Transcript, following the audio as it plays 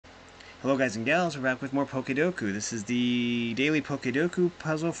Hello guys and gals, we're back with more Pokedoku. This is the daily Pokedoku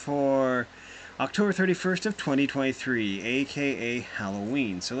puzzle for October 31st of 2023, aka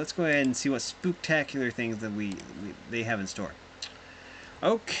Halloween. So let's go ahead and see what spooktacular things that they have in store.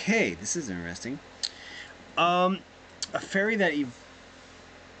 Okay, this is interesting. A fairy that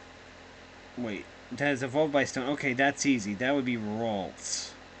has evolved by stone. Okay, that's easy. That would be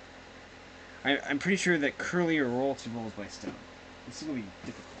Ralts. I'm pretty sure that Curly or Ralts evolves by stone. This is going to be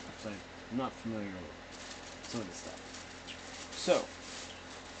difficult because I'm not familiar with some of this stuff. So,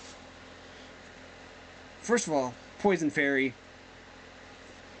 first of all, Poison Fairy.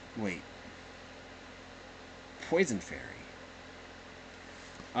 Wait. Poison Fairy.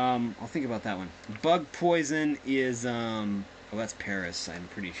 I'll think about that one. Bug Poison is, oh, that's Paris, I'm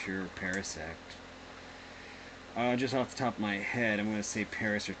pretty sure. Parasect. Just off the top of my head, I'm going to say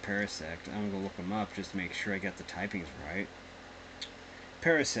Paris or Parasect. I'm going to go look them up just to make sure I got the typings right.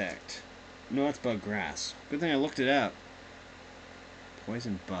 Parasect. No, that's Bug Grass. Good thing I looked it up.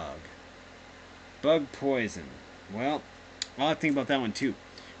 Poison Bug. Bug Poison. Well, I'll have to think about that one too.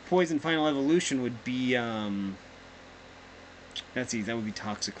 Poison Final Evolution would be, that's easy. That would be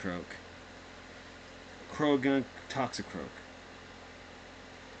Toxicroak. Krogunk, Toxicroak.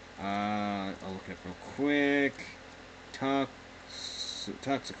 I'll look it up real quick. Toxicroak.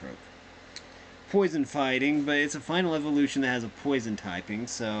 Poison Fighting, but it's a Final Evolution that has a Poison typing,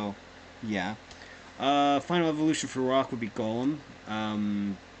 so, yeah. Final Evolution for Rock would be Golem.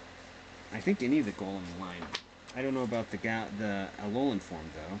 I think any of the Golem line. I don't know about the Alolan form,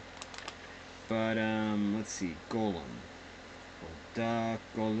 though. But, let's see. Golem.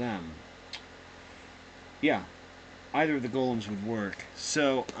 Golem. Yeah. Either of the Golems would work.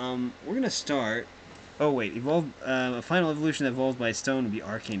 So, we're gonna start... Oh, wait. A Final Evolution that evolves by stone would be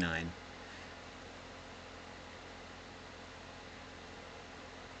Arcanine.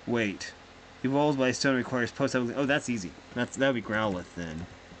 Wait. Evolves by stone requires post-evolution... Oh, that's easy. That would be Growlithe, then.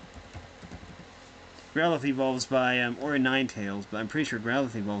 Growlithe evolves by, or a Ninetales, but I'm pretty sure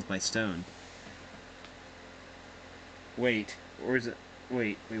Growlithe evolves by stone. Wait. Or is it...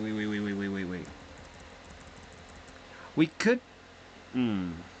 Wait. We could...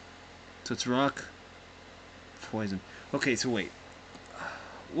 So it's rock, poison. Okay, so wait.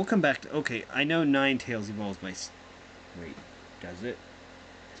 We'll come back to... Okay, I know Ninetales evolves by... Wait, does it?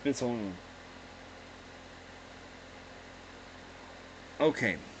 It's been so long.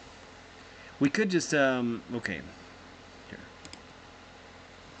 Okay. We could just, okay. Here.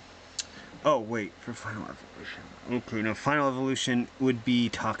 Oh, wait, for Final Evolution. Okay, no, Final Evolution would be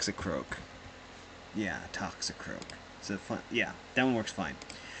Toxicroak. Yeah, Toxicroak. So, yeah, that one works fine.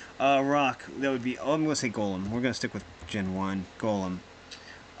 Rock, that would be, oh, I'm going to say Golem. We're going to stick with Gen 1, Golem.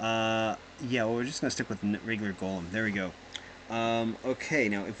 Yeah, well, we're just going to stick with regular Golem. There we go. Okay,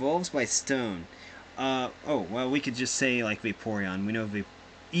 now, evolves by stone. Oh, well, we could just say, like, Vaporeon. We know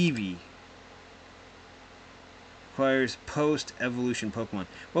Eevee requires post-evolution Pokemon.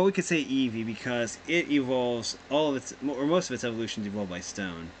 Well, we could say Eevee because it evolves, all of its, or most of its evolutions evolve by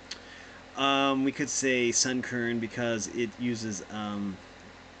stone. We could say Sunkern because it uses,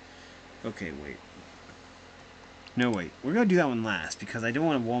 okay, wait. No, wait. We're going to do that one last because I don't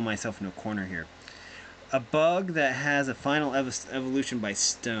want to wall myself into a corner here. A bug that has a final evolution by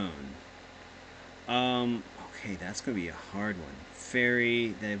stone. Okay, that's going to be a hard one.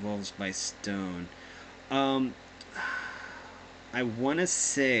 Fairy that evolves by stone. I want to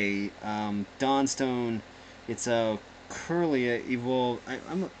say, Dawnstone, it's a Curlia evolved.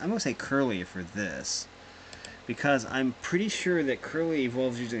 I'm going to say Curlia for this. Because I'm pretty sure that Curlia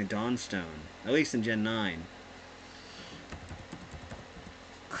evolves using a Dawnstone. At least in Gen 9.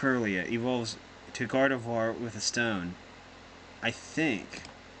 Curlia evolves to Gardevoir with a stone. I think.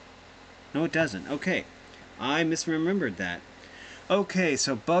 No, it doesn't. Okay. I misremembered that. Okay,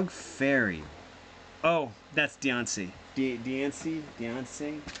 so Bug Fairy. Oh, that's Deancey. Deancey?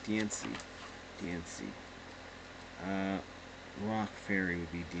 Rock Fairy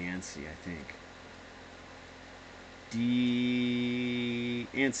would be Deancey, I think.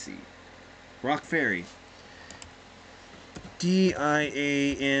 Deancey. Rock Fairy.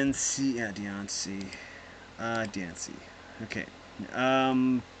 D-I-A-N-C. Yeah, Deancey. Deancey. Okay.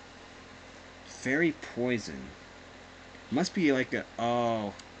 Fairy Poison. Must be like a...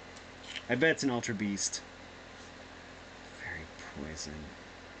 Oh. I bet it's an Ultra Beast. Fairy Poison.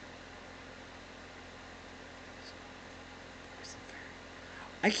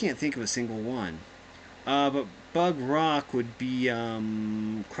 I can't think of a single one. But Bug Rock would be,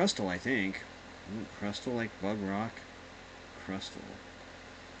 Crustle, I think. Isn't Crustle like Bug Rock? Crustle.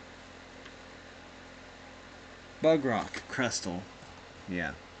 Bug Rock, Crustle.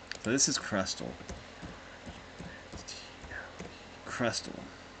 Yeah. So this is Crustal. Crustal.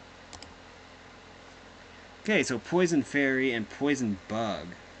 Okay, so Poison Fairy and Poison Bug.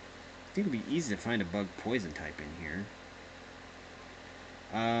 I think it'd be easy to find a bug poison type in here.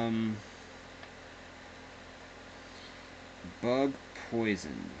 Bug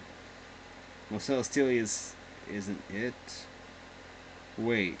poison. Well, Celestelia isn't it?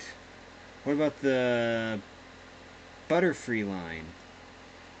 Wait. What about the Butterfree line?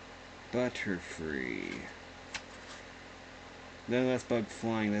 Butterfree. No, that's bug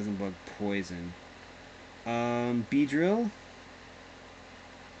flying. That isn't bug poison. Beedrill?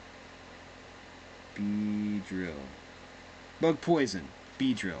 Beedrill. Bug poison.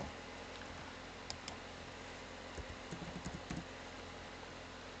 Beedrill.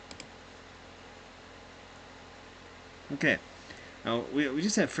 Okay. Now, we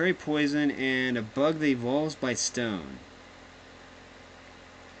just have Fairy Poison and a bug that evolves by stone.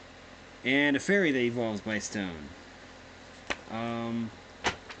 And a fairy that evolves by stone.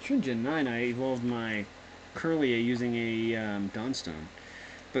 Sure, in Gen 9 I evolved my Curlia using a Dawnstone.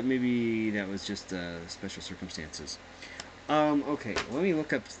 But maybe that was just special circumstances. Okay, let me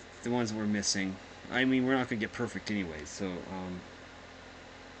look up the ones that we're missing. I mean, we're not going to get perfect anyways, so,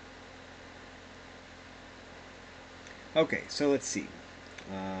 okay, so let's see.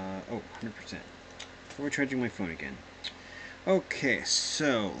 100%. Overcharging my phone again. Okay,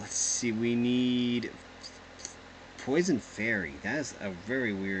 so, let's see, we need Poison Fairy. That is a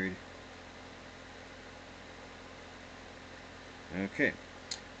very weird... Okay.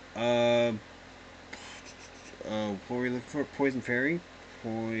 What were we looking for? Poison Fairy?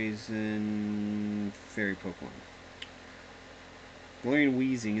 Poison Fairy Pokemon. Galarian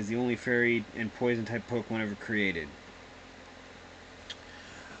Weezing is the only fairy and poison type Pokemon ever created.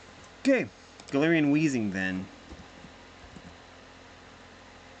 Okay, Galarian Weezing then.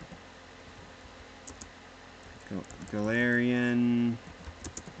 Galarian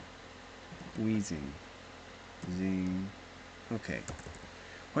Weezing. Zing. Okay.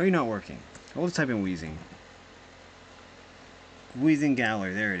 Why are you not working? I'll just type in Weezing. Weezing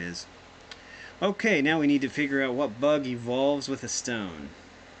Galar, there it is. Okay, now we need to figure out what bug evolves with a stone.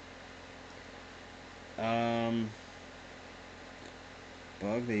 Bug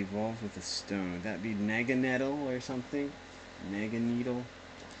that evolves with a stone. Would that be Naganettle or something? Naganeedle?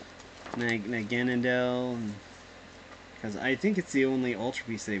 Naganadel? Because I think it's the only Ultra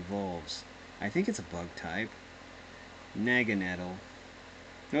Beast that evolves. I think it's a bug type. Naganettle.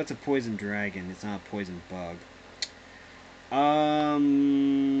 No, it's a poison dragon. It's not a poison bug.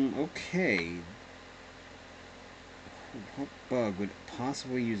 Okay. What bug would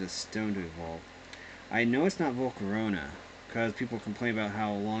possibly use a stone to evolve? I know it's not Volcarona, because people complain about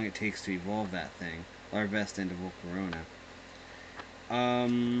how long it takes to evolve that thing. Larvesta into Volcarona.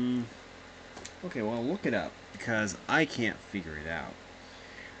 Okay, well, I'll look it up, because I can't figure it out.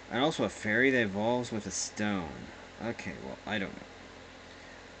 And also a fairy that evolves with a stone. Okay, well, I don't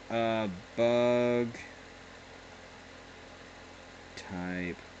know. Bug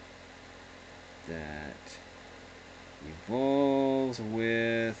type that evolves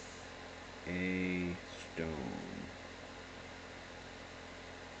with a stone.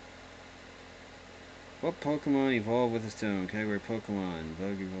 What Pokemon evolve with a stone? Category Pokemon.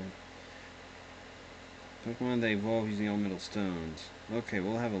 Bug evolve. Pokemon that evolve using elemental stones. Okay,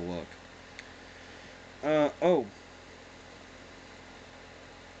 we'll have a look. Oh!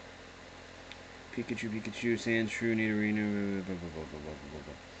 Pikachu, Sandshrew, Nidorino,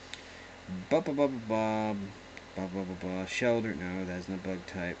 Shelder, no, that's not bug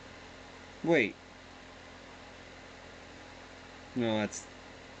type. Wait. No, that's...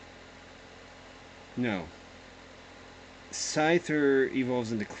 No. Scyther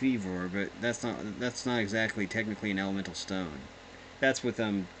evolves into Cleavor, but that's not exactly technically an elemental stone. That's with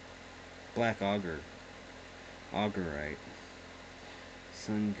Black Augur. Augurite.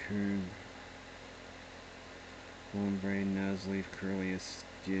 Sunkern. Lombraid, Nuzleaf, Curlius,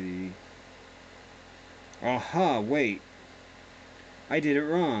 Giddy. Aha, wait. I did it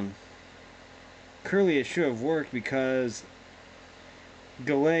wrong. Curlius should have worked because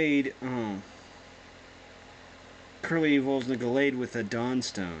Gallade, Curly evolves into Gallade with a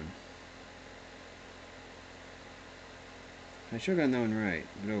Dawnstone. I should have gotten that one right,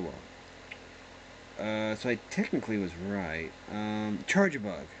 but oh well. So I technically was right.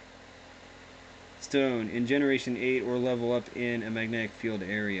 Charjabug. Stone. In Generation 8 or level up in a magnetic field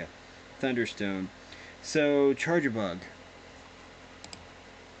area. Thunderstone. So, Charjabug.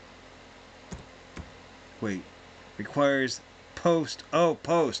 Wait. Requires post. Oh,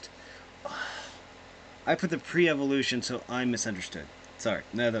 post. I put the pre-evolution, so I misunderstood. Sorry,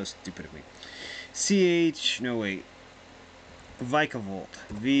 no, that was stupid of me. CH, no wait. Vikavolt.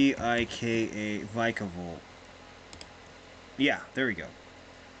 V-I-K-A, Vikavolt. Yeah, there we go.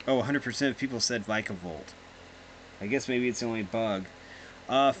 Oh, 100% of people said Vikavolt. I guess maybe it's the only bug.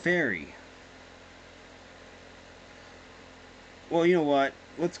 Fairy. Well, you know what?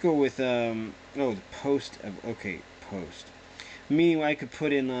 Let's go with, oh, the post of, okay, post. Meaning I could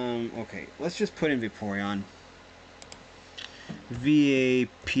put in, okay, let's just put in Vaporeon.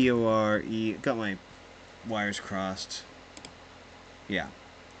 V-A-P-O-R-E. Got my wires crossed. Yeah.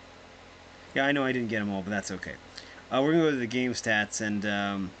 Yeah, I know I didn't get them all, but that's okay. We're going to go to the game stats, and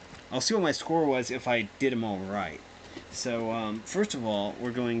I'll see what my score was if I did them all right. So, first of all,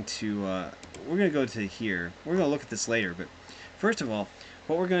 we're going to go to here. We're going to look at this later, but first of all,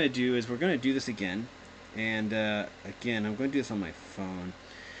 what we're going to do is we're going to do this again. And, again, I'm going to do this on my phone.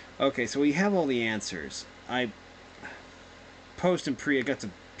 Okay, so we have all the answers. Post and pre, I got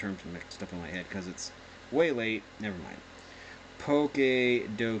some terms mixed up in my head because it's way late. Never mind.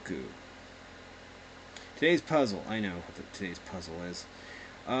 Pokedoku. Today's puzzle. I know what today's puzzle is.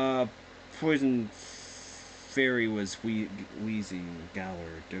 Poison Fairy was Wheezing.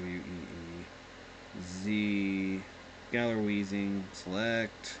 Galar. W-E-E-Z. Galar Wheezing.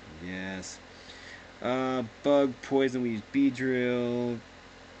 Select. Yes. Bug Poison. We use Beedrill.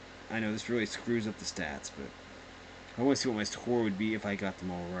 I know this really screws up the stats, but I want to see what my score would be if I got them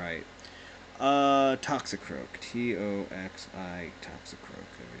all right. Toxicroak. T-O-X-I. Toxicroak.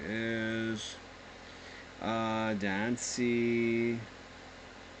 There it is. Dancy.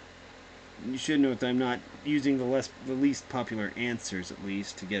 You should note that I'm not using the least popular answers, at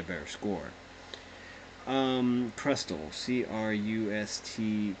least, to get a better score. Crustle.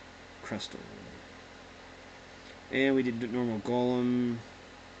 C-R-U-S-T. Crustle. And we did normal Golem.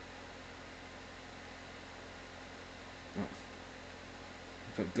 Oh.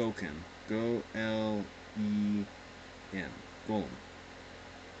 Put Goken. Go-L-E-M. Golem.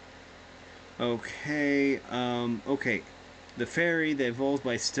 Okay, okay. The fairy that evolves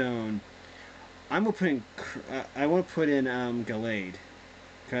by stone. I want to put in Gallade,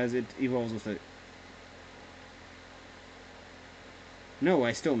 because it evolves with it. No,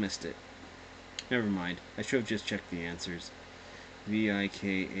 I still missed it. Never mind. I should have just checked the answers.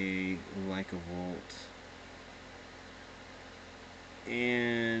 V-I-K-A, Vikavolt.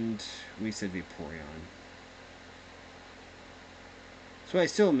 And we said Vaporeon. So I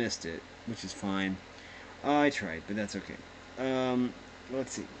still missed it, which is fine. I tried, but that's okay.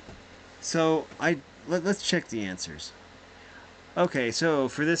 Let's see. So let's check the answers. Okay, so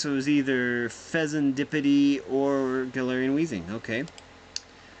for this it was either Pheasantipity or Galarian Wheezing. Okay.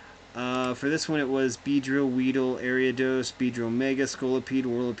 For this one it was Beedrill, Weedle, Ariados, Beedrill Mega, Scolipede,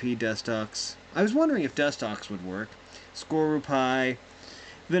 Whirlipede, Dustox. I was wondering if Dustox would work. Scorupai,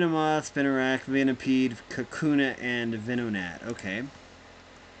 Venomoth, Spinarak, Venipede, Kakuna, and Venonat. Okay.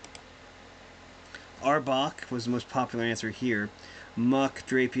 Arbok was the most popular answer here. Muck,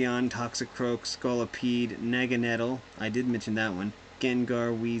 Drapion, Toxicroak, Scolipede, Naganettle. I did mention that one.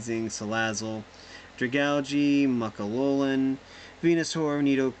 Gengar, Weezing, Salazzle, Dragalge, Muckalolan, Venusaur,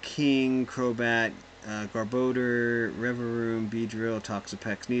 Nidoking, Crobat, Garbodor, Reverum, Beedrill,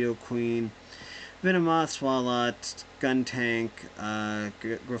 Toxapex, Nidoqueen, Venomoth, Swalot, Guntank,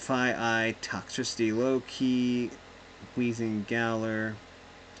 Grafai, Toxtricity, Low-Key, Weezing, Galar,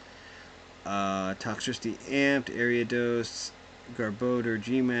 Toxtricity Amped, Ariados, Garbodor,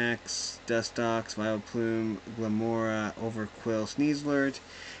 Gmax, Dustox, Vileplume, Glamora, Overquill, Sneaselurt,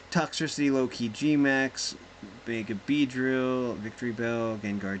 Toxtricity, Low-Key Gmax, Mega Beedrill, Victory Bell,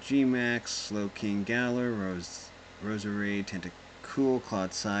 Gengar Gmax, Slowking Galar, Roserade, Tentacool,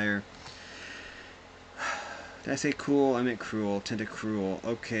 Clodsire. Did I say cool? I meant cruel. Tentacruel.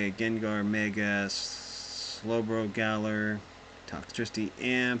 Okay, Gengar Mega, Slowbro Galar, Toxtricity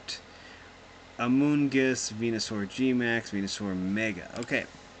Amped, Amoonguss, Venusaur Gmax, Venusaur Mega. Okay,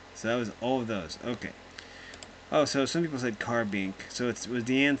 so that was all of those. Okay. Oh, so some people said Carbink. So it was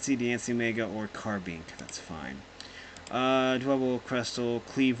Diancie Mega, or Carbink. That's fine. Dwebble, Crustle,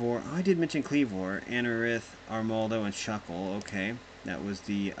 Cleavor. Oh, I did mention Cleavor. Anorith, Armaldo, and Shuckle. Okay, that was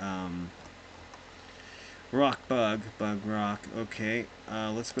the Rock Bug. Bug Rock. Okay,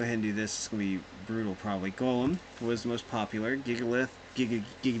 let's go ahead and do this. It's going to be brutal, probably. Golem was the most popular. Gigalith.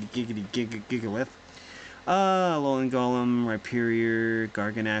 Gigalith. Alolan Golem, Rhyperior,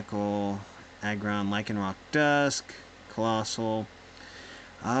 Garganacl, Aggron, Lycanroc Dusk, Colossal,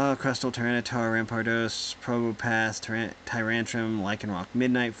 Crustal, Tyranitar, Rampardos, Probopass, Tyrantrum, Lycanroc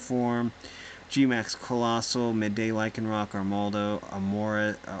Midnight Form, Gmax Colossal, Midday Lycanroc, Armaldo,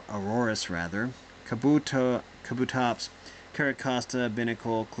 Aurorus, Kabutops, Caracosta,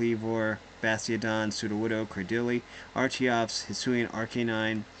 Binnacle, Cleavor, Bastiodon, Sudowoodo, Cradily, Archeops, Hisuian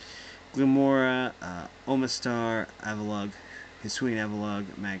Arcanine, Glumora, Omastar, Avalugg, Hisuian Avalugg,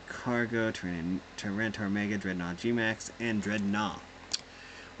 Magcargo, Tyranitar Mega, Dreadnought Gmax, and Dreadnought.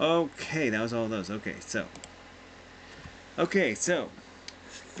 Okay, that was all those. Okay, so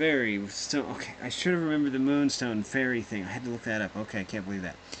Fairy Stone. Okay, I should have remembered the Moonstone Fairy thing. I had to look that up. Okay, I can't believe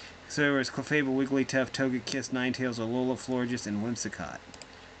that. So there was Clefable, Wigglytuff, Togekiss, Ninetales, Alola, Florges, and Whimsicott.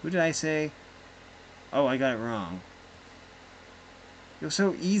 Who did I say? Oh, I got it wrong. It was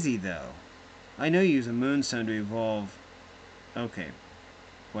so easy, though. I know you use a Moonstone to evolve. Okay,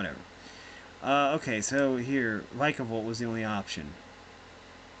 whatever. Okay, so here, Vikavolt was the only option.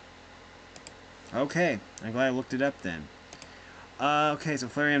 Okay, I'm glad I looked it up then. Okay, so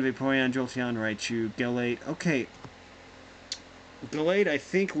Flareon, Vaporeon, Jolteon, Raichu, Gallade. Okay, Gallade, I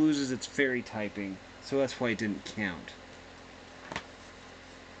think, loses its fairy typing, so that's why it didn't count.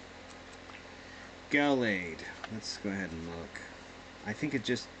 Gallade. Let's go ahead and look. I think it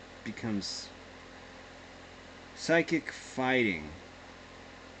just becomes Psychic Fighting.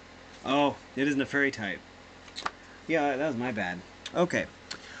 Oh, it isn't a fairy type. Yeah, that was my bad. Okay.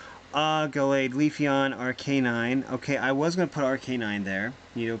 Gallade, Leafeon, Arcanine. Okay, I was going to put Arcanine there.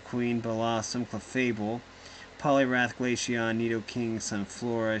 Nidoqueen, Blossom, Clefable, Poliwrath, Glaceon, Nidoking,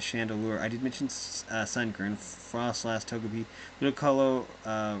 Sunflora, Chandelure. I did mention Sunkern, Frostlass, Togepi, Ludicolo,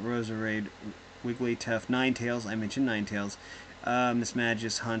 Roserade, Wigglytuff, Ninetales. I mentioned Ninetales.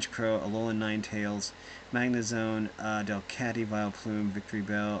 Mismagius, Honchkrow, Alolan Ninetales, Magnezone, Delcatty, Vileplume, Victory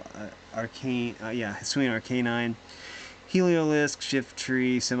Bell, Hisuian Arcanine, Heliolisk,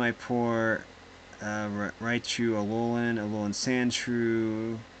 Shiftry, Simipour, Raichu, Alolan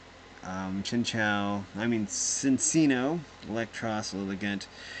Sandshrew, Cincino, Electros, Lilligant,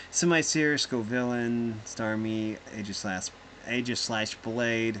 Semisear, Scovillain, Starmie, Aegislash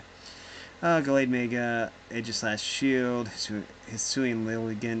Blade, Gallade Mega, Aegislash Shield, Hisuian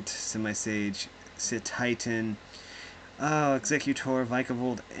Lilligant, Semisage, Titan, Executor,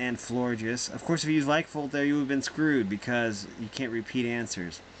 Vikavolt, and Florges. Of course, if you use Vikavolt there, you would have been screwed because you can't repeat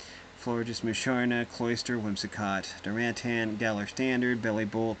answers. Florges, Musharna, Cloyster, Whimsicott, Darmanitan, Galar Standard,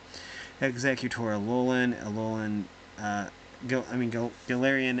 Bellybolt, Executor, Alolan,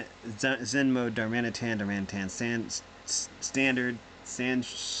 Galarian, Zenmode, Darmanitan, Standard,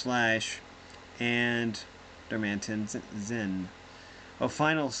 Sandslash, and Darmanitan Zen.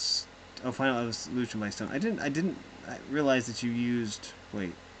 Final evolution by stone. I didn't realize that you used.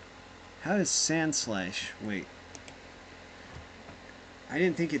 Wait, how does Sandslash? Wait, I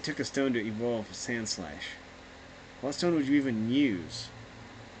didn't think it took a stone to evolve Sandslash. What stone would you even use?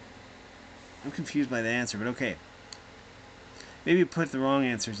 I'm confused by the answer, but okay. Maybe put the wrong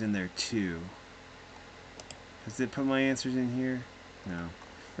answers in there too. Does it put my answers in here? No.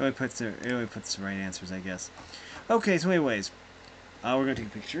 It only puts the right answers, I guess. Okay, so anyways, we're gonna take a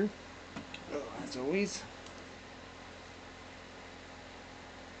picture. As always.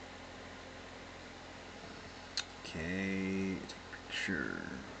 Okay, take a picture.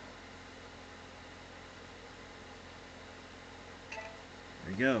 There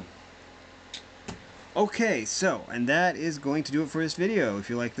we go. Okay, so, and that is going to do it for this video. If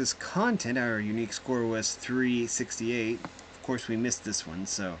you like this content, our unique score was 368. Of course, we missed this one,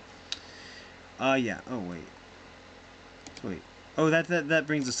 so. Yeah. Oh, wait. Oh, that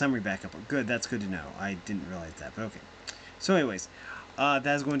brings the summary back up. Good, that's good to know. I didn't realize that, but okay. So anyways, that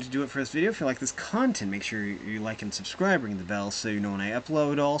is going to do it for this video. If you like this content, make sure you like and subscribe, ring the bell so you know when I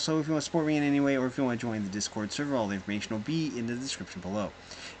upload. Also, if you want to support me in any way, or if you want to join the Discord server, all the information will be in the description below.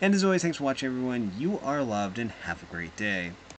 And as always, thanks for watching, everyone. You are loved, and have a great day.